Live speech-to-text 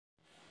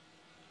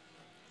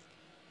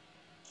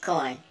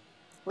Korn.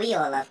 We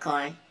all love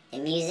Korn.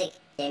 Their music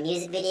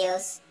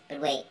videos. But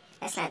wait,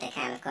 that's not the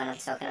kind of corn I'm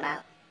talking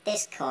about.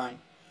 This corn.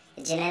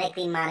 The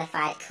genetically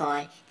modified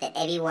corn that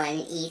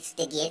everyone eats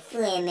to get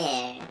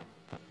slimmer.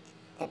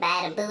 The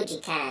bad and bougie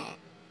kind.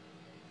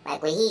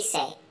 Like what he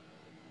say.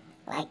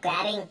 Like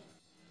grabbing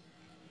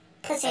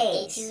pussies.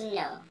 But did you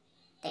know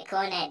that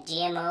corn had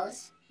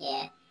GMOs?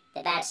 Yeah,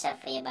 the bad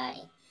stuff for your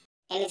body.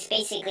 And it's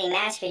basically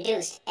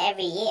mass-produced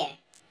every year.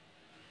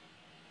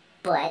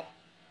 But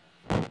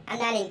I'm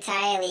not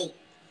entirely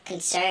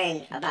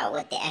concerned about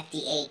what the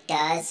FDA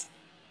does,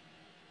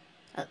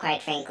 or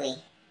quite frankly,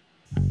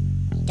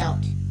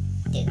 don't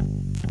do.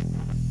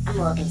 I'm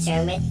more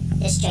concerned with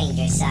the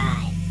stranger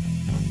side.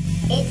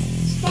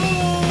 It's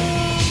strange.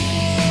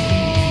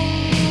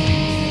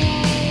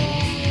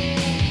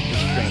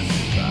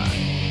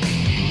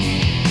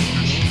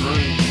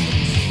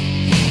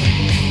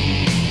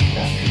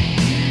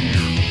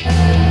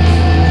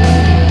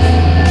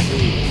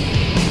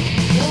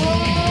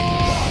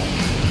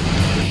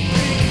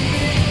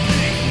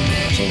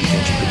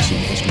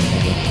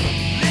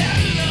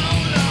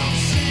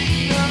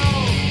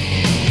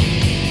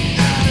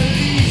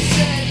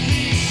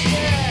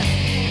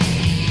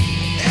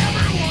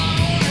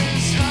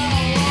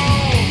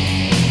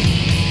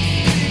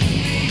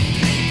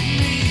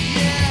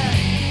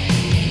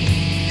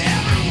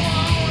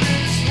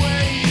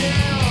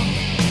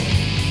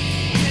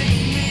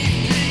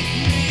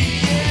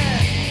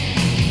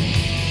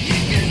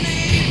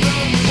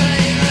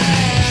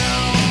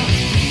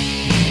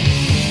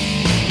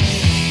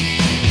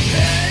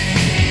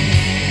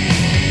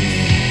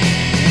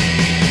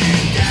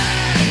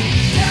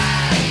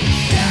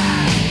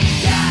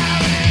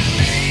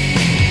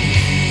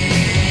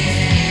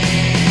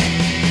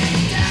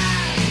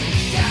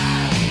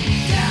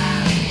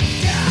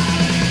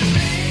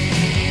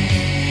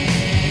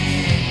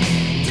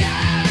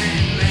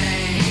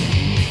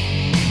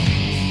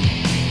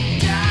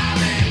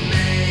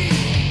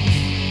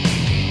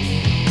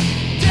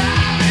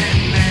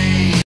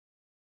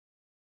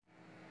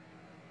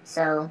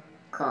 So,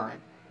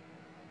 corn.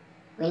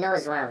 We know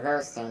it's one of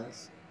those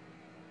things.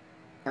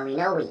 And we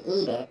know we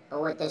eat it, but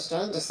what the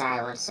stranger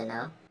side wants to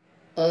know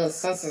is,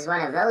 since it's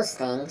one of those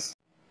things,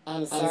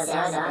 and cells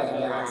are other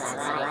lives of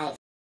life,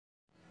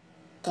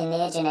 can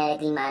their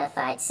genetically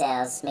modified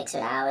cells mix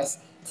with ours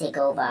take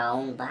over our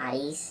own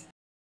bodies?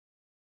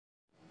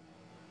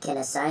 Can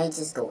a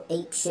scientist go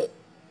apeshit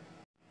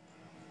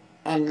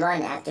and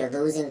run after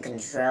losing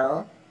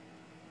control?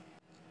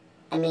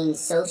 I mean,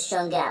 so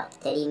strung out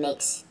that he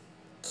makes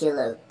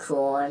killer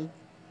corn,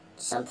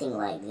 something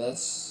like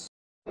this.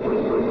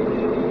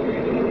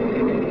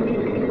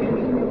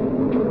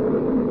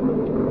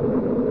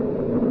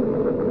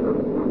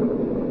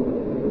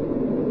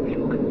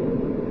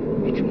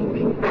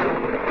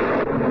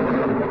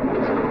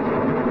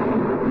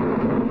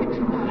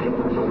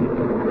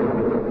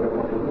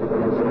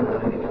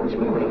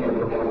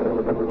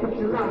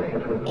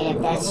 And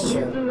if that's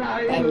true,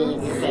 that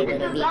means it's able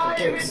to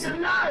reproduce,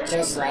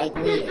 just like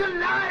we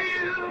do.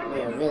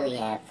 We'll really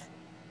have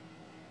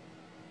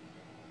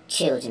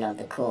children of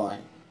the corn.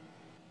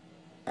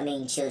 I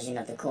mean, children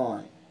of the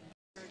corn.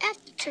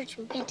 After church,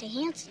 we went to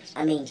Hanson's.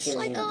 I mean,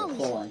 children of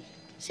the corn.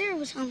 Sarah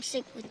was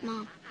homesick with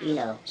Mom. You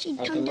know, she'd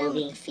like come the down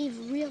movie with the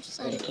fever real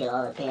sudden. where they kill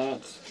all the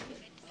parents.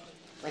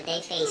 Would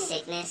they face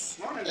sickness,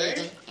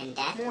 aging, and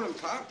death? Good morning,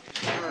 Pop.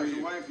 How are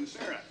your wife and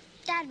Sarah?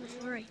 Dad was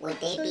worried. Would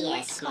they so be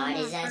as smart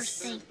as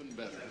us?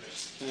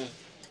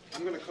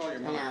 I'm gonna call your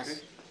mom,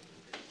 okay?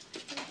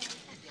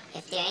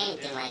 If they're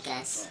anything like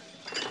us,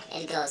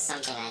 it goes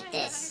something like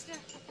this.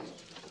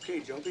 Okay,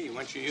 Joker, you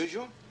want your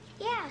usual?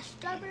 Yeah,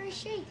 strawberry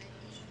shake.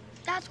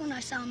 That's when I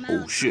saw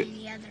Malachi and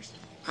the others.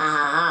 Ha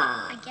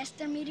ha I guess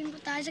their meeting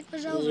with Isaac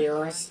was ha. over.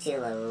 You're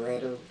still a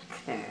little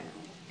colonel.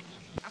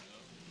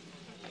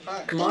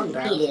 Come on,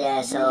 bro. Eat it,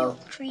 asshole.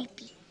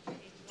 Creepy.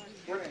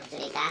 Do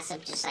they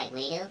gossip just like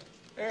we do?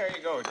 There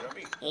you go,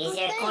 Joby. Here's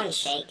your corn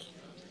shake.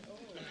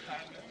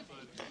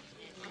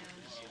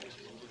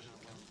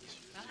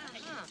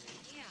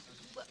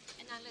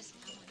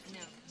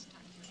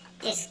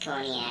 This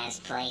corny ass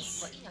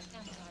place.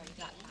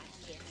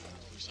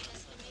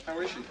 How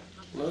is she?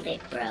 Move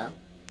it, bro.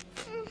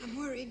 I'm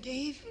worried,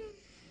 Dave.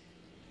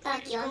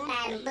 Fuck you, I'm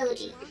bad and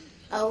bougie.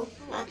 Oh,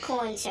 my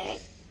corn's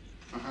hurt.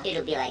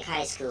 It'll be like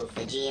high school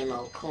for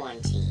GMO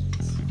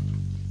quarantines.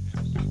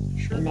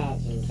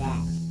 Imagine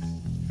that.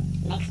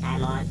 Next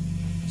time on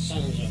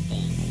Stranger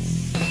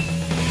Things.